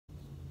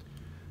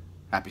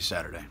Happy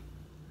Saturday.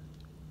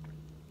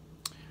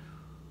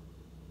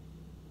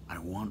 I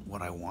want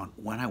what I want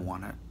when I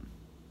want it.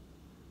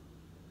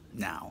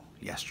 Now,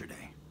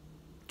 yesterday,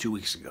 2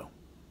 weeks ago.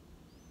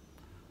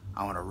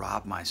 I want to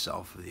rob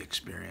myself of the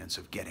experience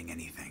of getting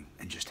anything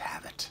and just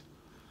have it.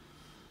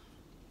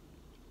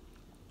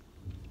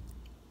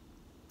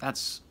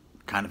 That's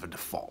kind of a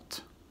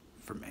default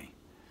for me.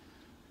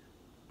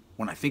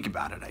 When I think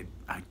about it,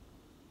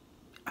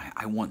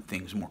 I want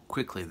things more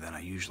quickly than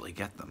I usually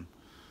get them.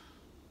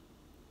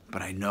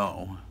 But I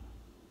know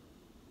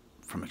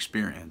from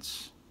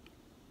experience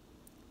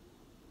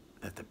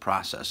that the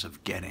process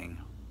of getting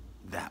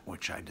that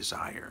which I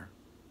desire,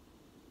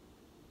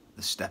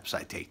 the steps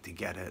I take to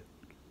get it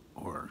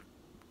or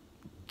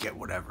get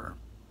whatever,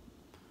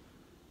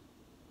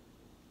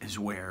 is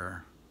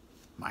where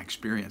my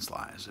experience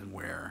lies and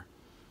where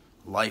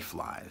life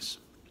lies.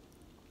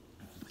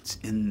 It's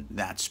in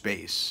that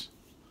space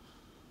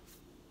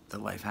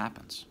that life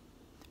happens.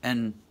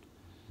 And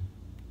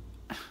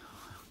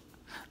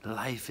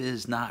life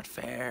is not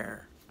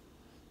fair.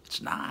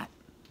 It's not.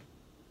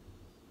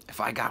 If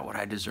I got what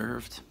I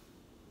deserved,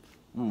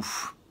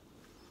 oof,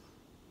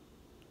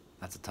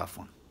 that's a tough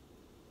one.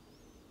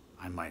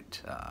 I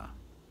might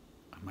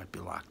be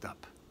locked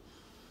up.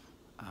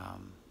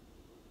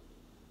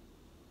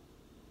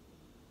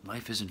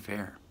 Life isn't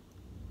fair.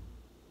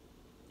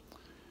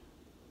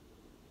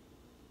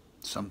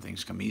 Some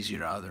things come easier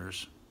to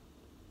others,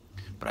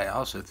 but I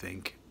also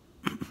think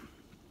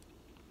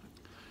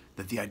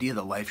that the idea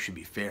that life should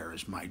be fair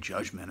is my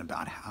judgment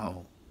about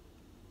how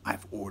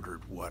I've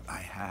ordered what I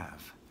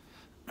have.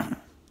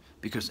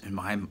 Because in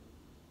my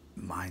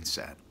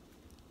mindset,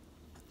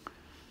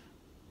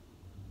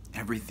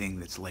 everything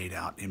that's laid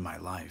out in my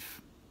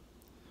life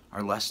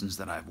are lessons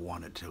that I've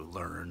wanted to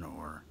learn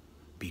or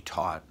be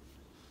taught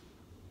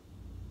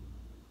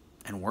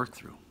and work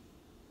through.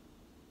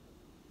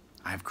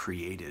 I've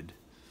created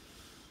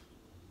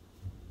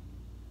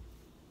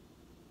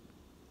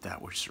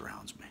that which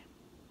surrounds me.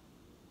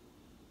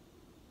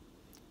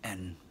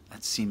 And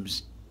that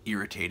seems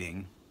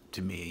irritating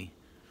to me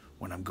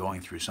when I'm going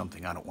through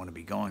something I don't want to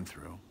be going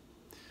through.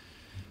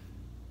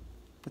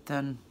 But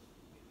then,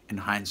 in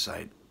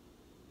hindsight,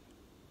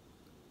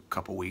 a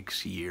couple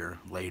weeks, a year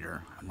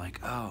later, I'm like,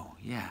 oh,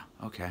 yeah,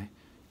 okay,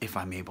 if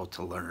I'm able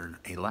to learn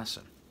a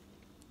lesson.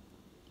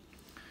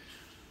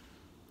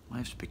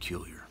 Life's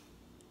peculiar.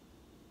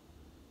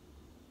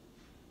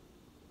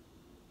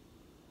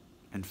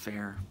 And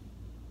fair.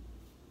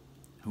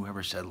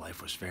 Whoever said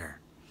life was fair?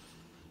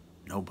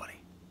 Nobody.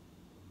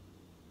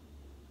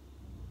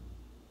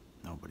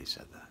 Nobody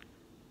said that.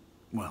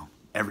 Well,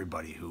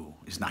 everybody who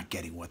is not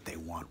getting what they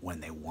want when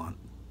they want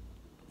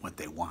what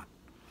they want.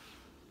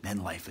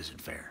 Then life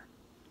isn't fair.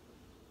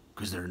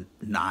 Because they're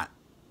not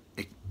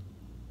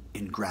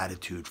in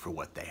gratitude for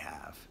what they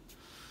have.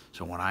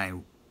 So when I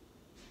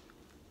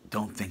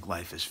don't think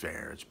life is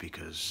fair, it's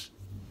because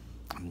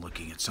I'm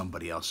looking at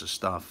somebody else's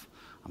stuff.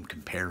 I'm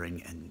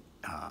comparing and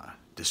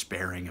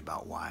despairing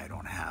about why I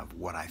don't have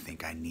what I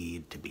think I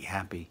need to be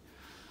happy,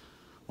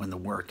 when the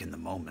work in the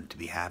moment to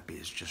be happy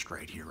is just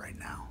right here, right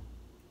now,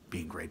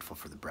 being grateful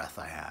for the breath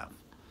I have.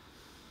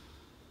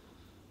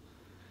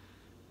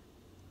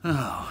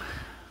 Oh,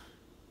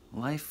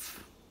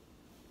 life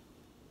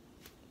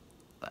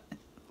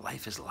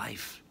is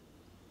life.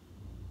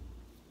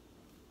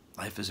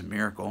 Life is a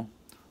miracle.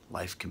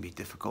 Life can be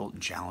difficult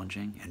and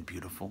challenging and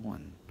beautiful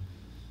and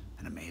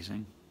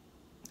amazing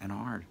and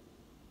hard.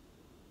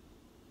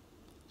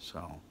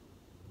 So,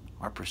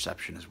 my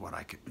perception is what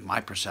I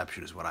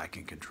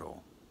can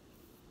control.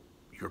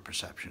 Your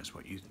perception is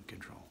what you can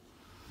control.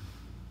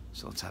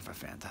 So let's have a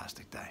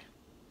fantastic day.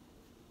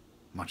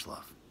 Much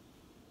love.